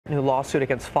New lawsuit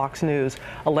against Fox News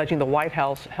alleging the White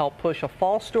House helped push a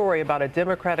false story about a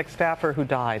Democratic staffer who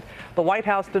died. The White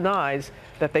House denies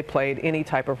that they played any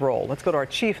type of role. Let's go to our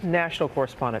chief national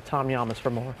correspondent, Tom Yamas, for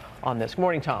more on this. Good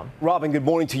morning, Tom. Robin, good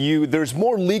morning to you. There's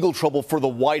more legal trouble for the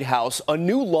White House, a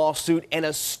new lawsuit, and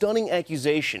a stunning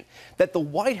accusation that the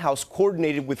White House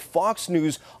coordinated with Fox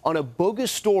News on a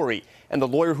bogus story. And the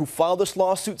lawyer who filed this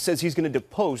lawsuit says he's going to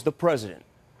depose the president.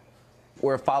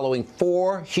 We're following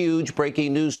 4 huge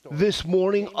breaking news stories. This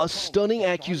morning, a stunning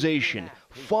accusation.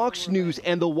 Fox News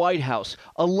and the White House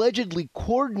allegedly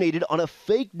coordinated on a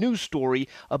fake news story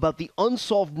about the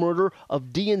unsolved murder of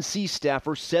DNC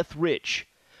staffer Seth Rich.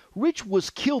 Rich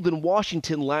was killed in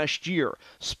Washington last year,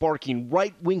 sparking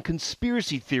right-wing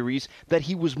conspiracy theories that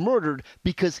he was murdered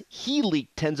because he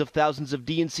leaked tens of thousands of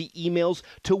DNC emails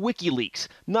to WikiLeaks,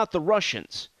 not the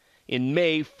Russians. In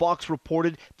May, Fox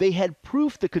reported they had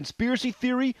proof the conspiracy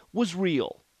theory was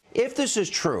real. If this is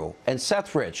true, and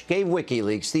Seth Rich gave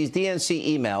WikiLeaks these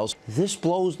DNC emails, this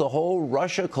blows the whole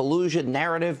Russia collusion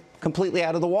narrative completely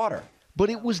out of the water. But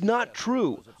it was not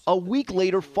true. A week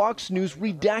later, Fox News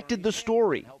redacted the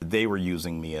story. They were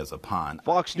using me as a pawn.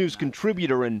 Fox News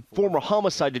contributor and former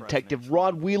homicide detective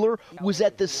Rod Wheeler was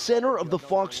at the center of the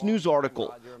Fox News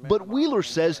article. But Wheeler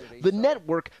says the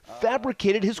network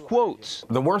fabricated his quotes.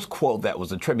 The worst quote that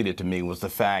was attributed to me was the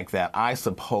fact that I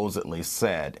supposedly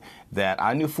said that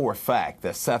I knew for a fact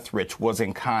that Seth Rich was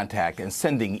in contact and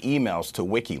sending emails to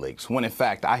WikiLeaks, when in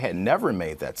fact I had never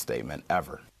made that statement,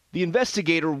 ever. The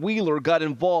investigator Wheeler got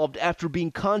involved after being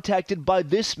contacted by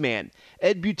this man,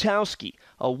 Ed Butowski,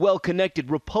 a well-connected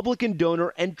Republican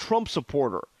donor and Trump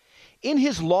supporter. In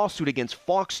his lawsuit against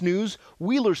Fox News,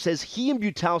 Wheeler says he and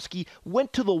Butowski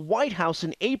went to the White House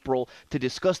in April to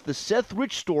discuss the Seth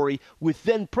Rich story with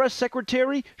then Press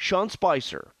Secretary Sean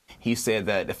Spicer. He said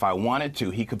that if I wanted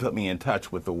to, he could put me in touch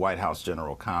with the White House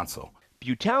General Counsel.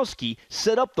 Butowski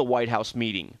set up the White House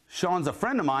meeting. Sean's a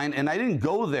friend of mine, and I didn't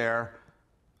go there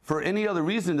for any other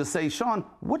reason to say, Sean,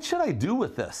 what should I do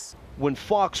with this? When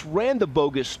Fox ran the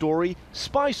bogus story,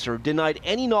 Spicer denied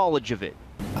any knowledge of it.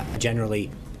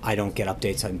 Generally, I don't get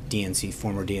updates on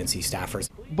former DNC staffers.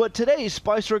 But today,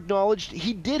 Spicer acknowledged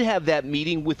he did have that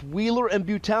meeting with Wheeler and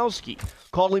Butowski,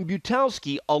 calling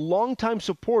Butowski a longtime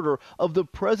supporter of the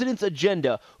president's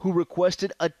agenda who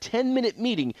requested a 10-minute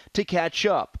meeting to catch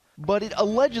up. But it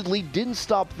allegedly didn't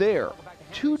stop there.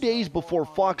 2 days before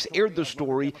Fox aired the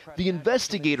story, the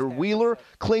investigator Wheeler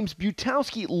claims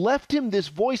Butowski left him this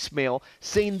voicemail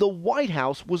saying the White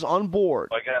House was on board.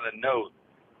 I got a note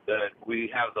that we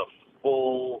have the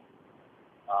full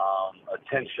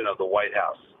attention of the White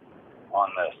House on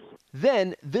this.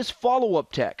 Then this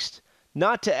follow-up text.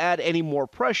 Not to add any more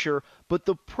pressure, but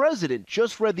the president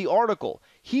just read the article.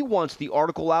 He wants the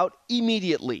article out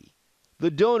immediately. The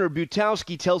donor,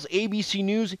 Butowski, tells ABC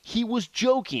News he was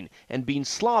joking and being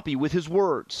sloppy with his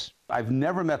words. I've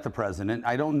never met the president.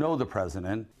 I don't know the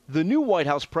president. The new White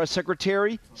House press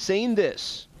secretary saying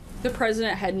this. The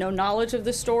president had no knowledge of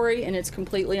the story, and it's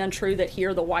completely untrue that he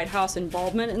or the White House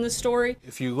involvement in the story.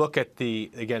 If you look at the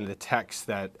text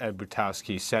that Ed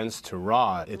Butowski sends to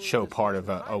Rod, it shows part of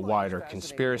a wider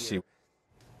conspiracy.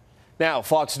 Now,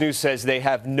 Fox News says they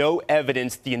have no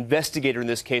evidence the investigator in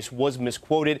this case was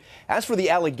misquoted. As for the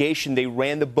allegation they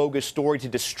ran the bogus story to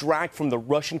distract from the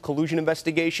Russian collusion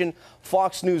investigation,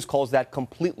 Fox News calls that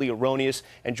completely erroneous.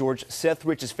 And George, Seth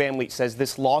Rich's family says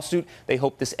this lawsuit, they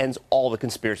hope this ends all the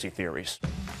conspiracy theories.